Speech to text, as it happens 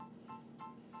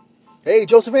Hey,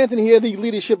 Joseph Anthony here, the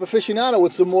leadership aficionado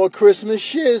with some more Christmas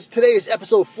shiz. Today is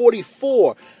episode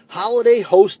 44, holiday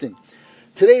hosting.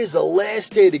 Today is the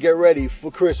last day to get ready for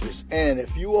Christmas, and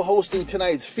if you are hosting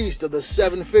tonight's Feast of the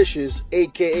Seven Fishes,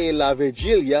 aka La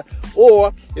Vigilia,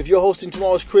 or if you're hosting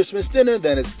tomorrow's Christmas dinner,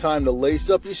 then it's time to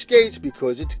lace up your skates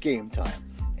because it's game time.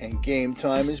 And game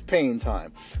time is pain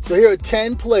time. So here are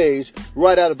 10 plays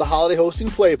right out of the holiday hosting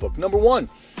playbook. Number 1,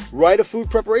 write a food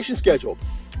preparation schedule.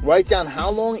 Write down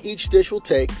how long each dish will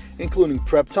take, including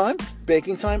prep time,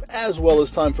 baking time, as well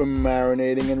as time for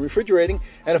marinating and refrigerating.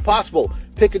 And if possible,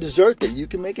 pick a dessert that you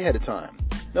can make ahead of time.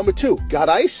 Number 2, got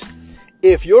ice?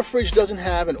 If your fridge doesn't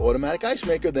have an automatic ice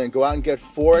maker, then go out and get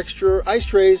 4 extra ice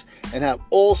trays and have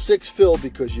all 6 filled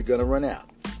because you're going to run out.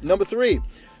 Number 3,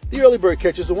 the early bird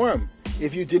catches the worm.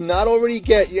 If you did not already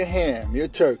get your ham, your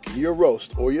turkey, your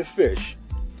roast, or your fish,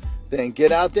 then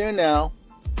get out there now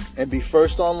and be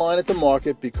first online at the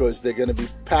market because they're going to be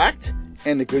packed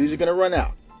and the goodies are going to run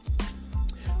out.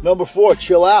 Number 4,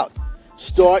 chill out.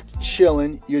 Start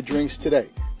chilling your drinks today.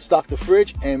 Stock the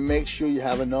fridge and make sure you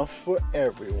have enough for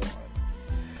everyone.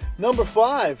 Number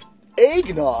 5,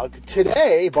 eggnog.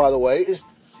 Today, by the way,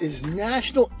 is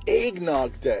National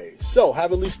Eggnog Day. So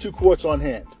have at least 2 quarts on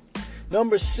hand.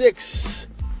 Number 6,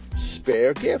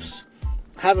 spare gifts.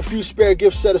 Have a few spare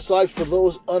gifts set aside for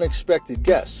those unexpected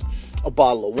guests. A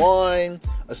bottle of wine,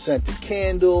 a scented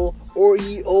candle, or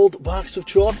ye old box of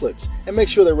chocolates. And make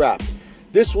sure they're wrapped.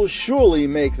 This will surely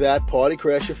make that party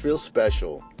crasher feel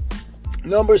special.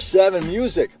 Number 7,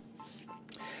 music.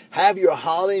 Have your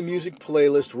holiday music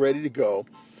playlist ready to go.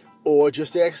 Or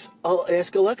just ask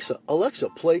Alexa,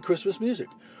 play Christmas music.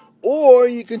 Or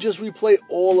you can just replay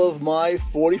all of my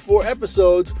 44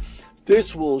 episodes.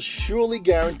 This will surely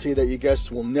guarantee that your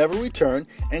guests will never return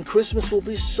and Christmas will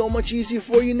be so much easier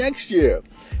for you next year.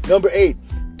 Number 8,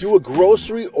 do a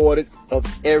grocery audit of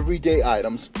everyday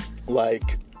items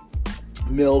like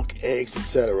milk, eggs,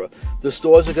 etc. The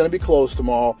stores are going to be closed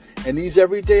tomorrow, and these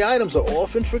everyday items are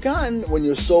often forgotten when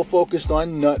you're so focused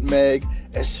on nutmeg,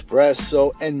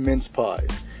 espresso, and mince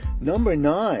pies. Number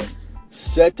 9,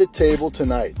 set the table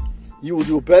tonight. You will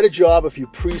do a better job if you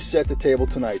preset the table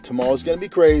tonight. Tomorrow's going to be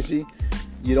crazy.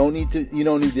 You don't need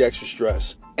the extra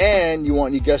stress. And you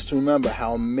want your guests to remember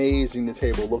how amazing the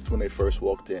table looked when they first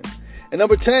walked in. And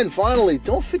number 10, finally,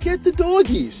 don't forget the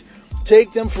doggies.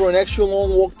 Take them for an extra long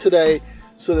walk today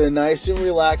so they're nice and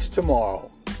relaxed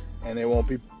tomorrow. And they won't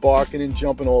be barking and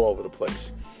jumping all over the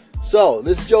place. So,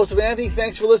 this is Joseph Anthony.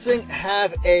 Thanks for listening.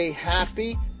 Have a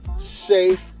happy,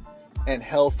 safe, and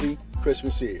healthy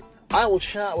Christmas Eve. I will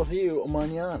chat with you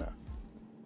mañana.